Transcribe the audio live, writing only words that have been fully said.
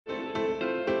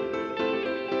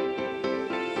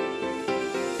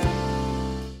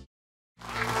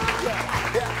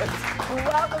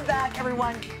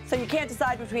everyone. So you can't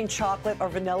decide between chocolate or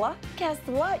vanilla? Guess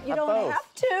what? You don't both.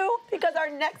 have to, because our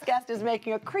next guest is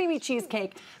making a creamy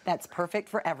cheesecake that's perfect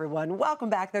for everyone. Welcome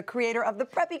back, the creator of the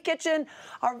Preppy Kitchen,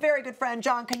 our very good friend,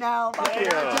 John Kanell.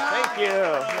 Thank you.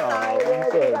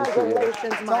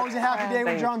 Congratulations, It's always a happy day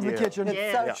when John's in the kitchen.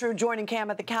 It's so true. Joining Cam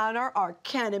at the counter are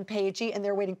Ken and Paigey, and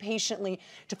they're waiting patiently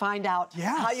to find out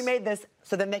how you made this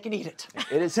so then they can eat it.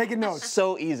 It is taking notes.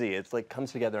 So easy. It's like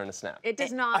comes together in a snap. It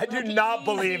does not. I do not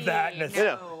believe that.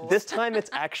 No, this time it's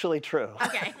actually true.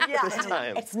 Okay. Yeah, This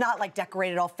time. it's not like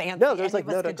decorated all fancy. No, there's Any like of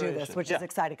us no could do this, decoration. which is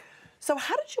exciting. So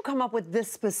how did you come up with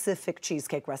this specific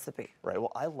cheesecake recipe? Right.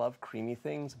 Well, I love creamy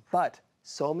things, but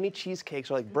so many cheesecakes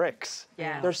are like bricks.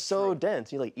 Yeah. They're so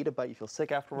dense. You like eat a bite, you feel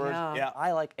sick afterwards. Yeah.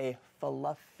 I like a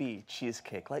fluffy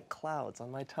cheesecake, like clouds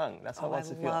on my tongue. That's how it wants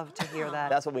to feel. I love to hear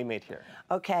that. That's what we made here.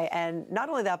 Okay, and not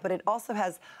only that, but it also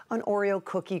has an Oreo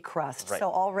cookie crust. Right. So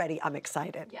already I'm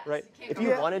excited. Yes. Right. If you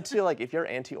wanted to, like if you're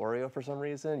anti-Oreo for some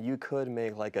reason, you could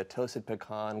make like a toasted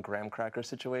pecan graham cracker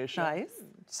situation. Nice.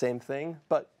 Same thing,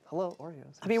 but hello,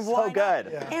 Oreos. I mean, so why not? good.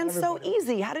 Yeah. And so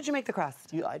easy. How did you make the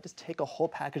crust? I just take a whole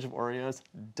package of Oreos,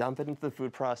 dump it into the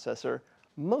food processor,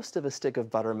 most of a stick of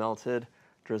butter melted,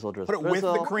 drizzle, drizzle, Put it with the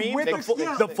drizzle. cream, With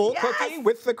the full cookie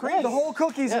with the cream. The whole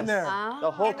cookie's in there. The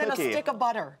whole And then cookie. a stick of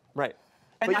butter. Right.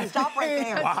 And I stop right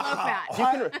there. Low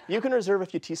fat. You can reserve a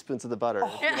few teaspoons of the butter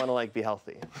if you want to like be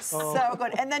healthy. So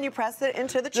good. And then you press it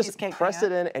into the Just cheesecake press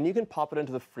pan. it in, and you can pop it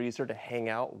into the freezer to hang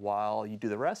out while you do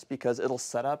the rest because it'll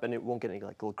set up and it won't get any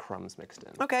like little crumbs mixed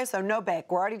in. Okay, so no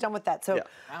bake. We're already done with that. So Yeah.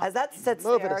 as that sits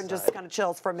Move it there and just aside. kind of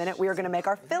chills for a minute, we are going to make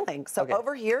our filling. So Okay.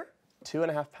 over here,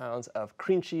 2.5 pounds of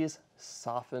cream cheese,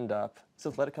 softened up.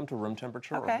 So let it come to room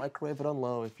temperature Okay. or microwave it on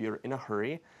low if you're in a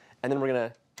hurry. And then we're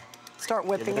gonna start give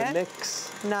whipping it a it. mix.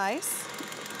 Nice.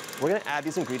 We're gonna add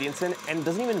these ingredients in, and it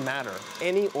doesn't even matter.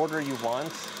 Any order you want,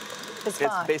 It's it's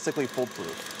fine. basically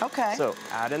foolproof. Okay. So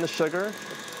add in the sugar.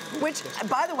 Which,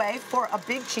 by the way, for a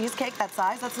big cheesecake that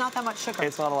size, that's not that much sugar.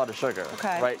 It's not a lot of sugar.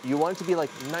 Okay. Right? You want it to be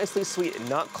like nicely sweet,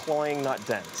 not cloying, not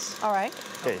dense. All right.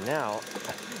 Okay, now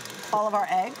All of our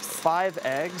eggs. 5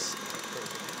 eggs.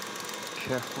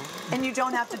 Careful. And you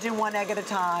don't have to do one egg at a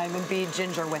time and be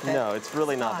ginger with it. No, it's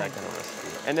really not fine. that kind of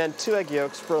recipe. And then 2 egg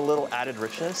yolks for a little added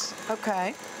richness.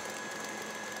 Okay.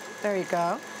 There you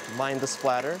go. Mind the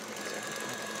splatter.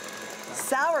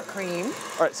 Sour cream.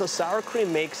 All right, so sour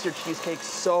cream makes your cheesecake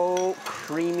so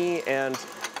creamy, and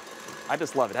I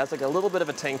just love it. It has like a little bit of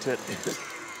a tang to it.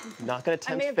 Not gonna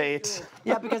tempt fate.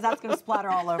 Yeah, because that's going to splatter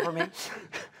all over me.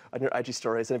 On your IG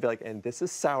stories, and it'd be like, and this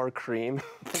is sour cream.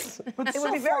 It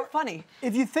would be very funny.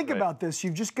 If you think Right. about this,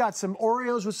 you've just got some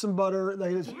Oreos with some butter,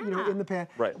 like, in the pan.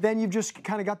 Right. Then you've just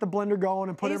kind of got the blender going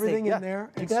and put Easy. everything Yeah. in there.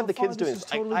 You And can have so the kids far, doing this this.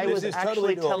 is totally I was good.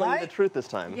 actually telling you the truth this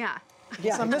time. Yeah.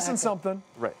 Yeah, I'm missing exactly. something.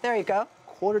 Right. There you go.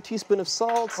 1/4 teaspoon of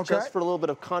salt, Okay. just for a little bit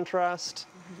of contrast.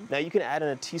 Now you can add in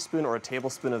a teaspoon or a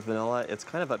tablespoon of vanilla. It's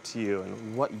kind of up to you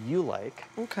and what you like.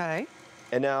 Okay.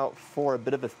 And now for a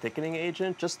bit of a thickening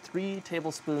agent, just 3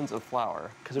 tablespoons of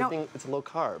flour, because No. everything it's low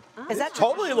carb. Is that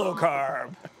Totally low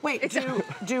carb. Wait,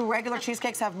 do regular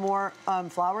cheesecakes have more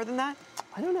flour than that?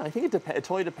 I don't know. I think it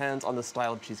totally depends on the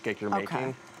style of cheesecake you're Okay.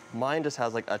 making. Mine just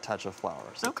has like a touch of flour.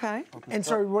 So Okay. And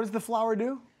sorry, what does the flour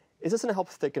do? It's just gonna help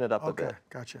thicken it up a Okay, bit.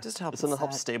 gotcha. Just help It's gonna us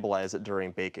help set. stabilize it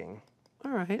during baking. All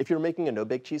right. If you're making a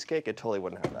no-bake cheesecake, it totally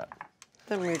wouldn't have that.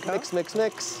 Then we go. Mix, mix,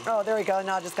 mix. Oh, there we go.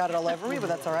 Now I just got it all over me, but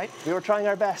that's all right. We were trying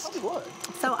our best.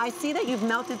 So I see that you've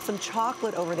melted some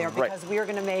chocolate over there Right. because we are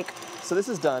going to make So this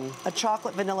is done. a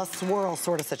chocolate vanilla swirl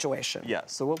sort of situation. Yeah,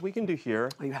 so what we can do here,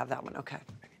 Oh, you have that one. Okay.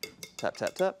 tap,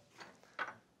 tap, tap.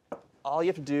 All you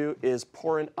have to do is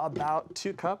pour in about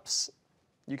 2 cups.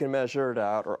 You can measure it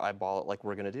out or eyeball it like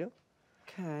we're gonna do.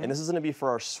 Okay. And this is gonna be for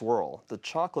our swirl. The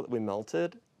chocolate we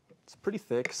melted, it's pretty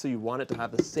thick, so you want it to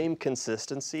have the same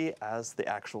consistency as the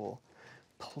actual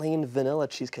plain vanilla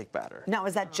cheesecake batter. Now,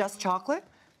 is that just chocolate?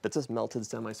 That's just melted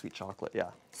semi-sweet chocolate, yeah.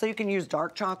 So you can use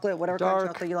dark chocolate, whatever kind of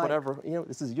Dark, chocolate you like. whatever. You know,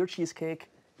 this is your cheesecake,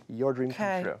 your dream come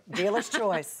Okay. true. Dealer's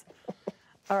choice.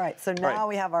 All right. So now All right,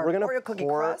 we have our we're gonna Oreo cookie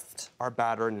pour crust. our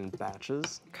batter in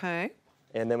batches, Okay.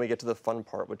 and then we get to the fun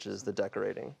part, which is the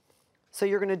decorating. So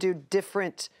you're going to do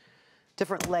different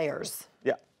layers.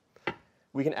 Yeah.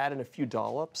 We can add in a few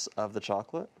dollops of the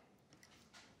chocolate.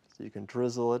 So you can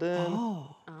drizzle it in.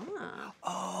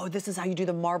 Oh, this is how you do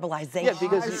the marbleization. Yeah,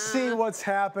 because I see what's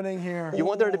happening here. you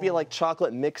want there to be like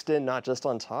chocolate mixed in, not just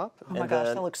on top. Oh my gosh,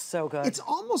 that looks so good. It's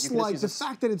almost can just like use the this-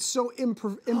 fact that it's so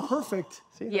imperfect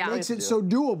Yeah. makes it so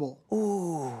doable.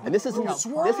 And this isn't.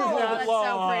 swirl. This is Oh, that's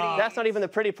so pretty. That's not even the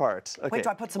pretty part. Okay. Wait, do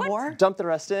I put some more? Dump the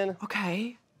rest in.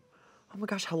 Okay. Oh my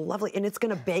gosh, how lovely. And it's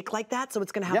gonna bake like that, so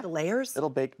it's gonna have Yeah. the layers? It'll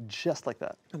bake just like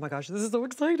that. Oh my gosh, this is so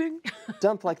exciting.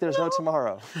 Dump like there's no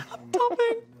tomorrow.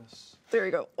 Dumping. There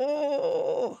you go.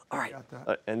 Oh, all right.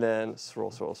 And then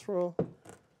swirl, swirl, swirl.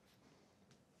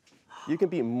 You can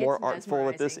be more It's artful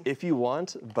with this mesmerizing. if you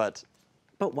want, but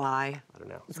But why? I don't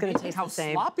know. It's gonna taste How the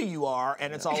same. sloppy you are,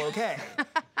 and it's all okay. Do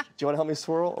you want to help me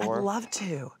swirl? I'd Or love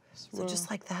to. So just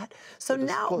like that. So just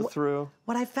now, pull it through.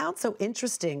 what I found so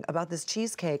interesting about this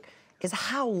cheesecake is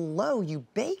how low you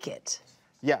bake it.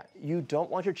 Yeah, you don't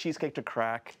want your cheesecake to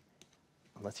crack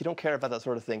unless you don't care about that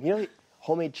sort of thing. You know,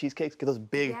 homemade cheesecakes get those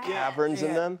big caverns in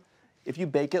Yeah. them. If you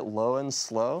bake it low and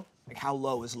slow, Like, how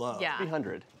low is low? Yeah.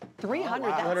 300. 300, wow.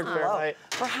 that's 300 low. Fahrenheit.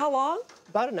 For how long?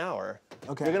 About an hour.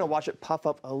 Okay. You're gonna watch it puff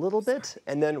up a little bit,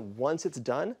 and then once it's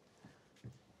done,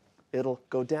 it'll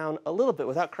go down a little bit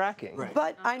without cracking. Right.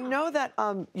 But I know that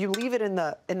you leave it in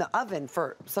the oven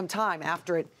for some time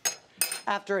after you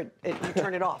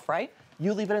turn it off, right?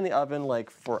 You leave it in the oven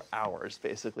like for hours,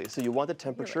 basically. So you want the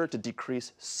temperature to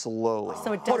decrease slowly.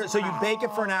 So it Hold doesn't. it, so you bake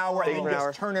it for an hour and Bake it then for an just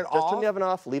hour. turn it Just off? turn the oven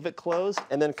off, leave it closed,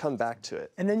 and then come back to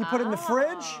it. And then you put it in the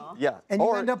fridge, Yeah. and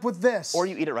you end up with this. Or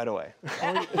you eat it right away.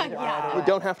 You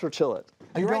don't have to chill it.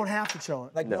 You don't have to chill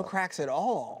it. Like no cracks at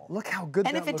all. Look how good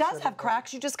And that if it looks does right have now.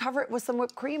 cracks, you just cover it with some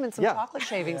whipped cream and some Yeah. chocolate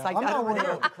shavings like I'm that not over worried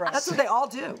there. about the cracks. That's what they all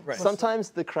do.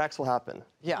 Sometimes the cracks will happen.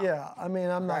 Yeah. Yeah, I mean,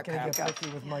 I'm not Crack going to get happens.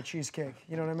 picky with my cheesecake.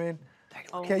 You know what I mean?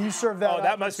 Okay, you serve that. Oh, up.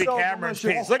 that must be So Cameron's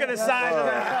delicious. piece. Look at the size of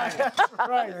that.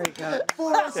 Right.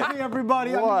 Full recipe,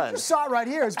 everybody. I mean, One. you saw it right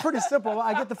here. It's pretty simple.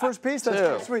 I get the first piece. That's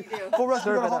Two. pretty sweet. Full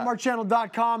recipe, go to Serve it up.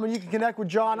 hallmarkchannel.com, and you can connect with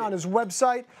John on his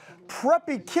website,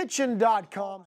 preppykitchen.com.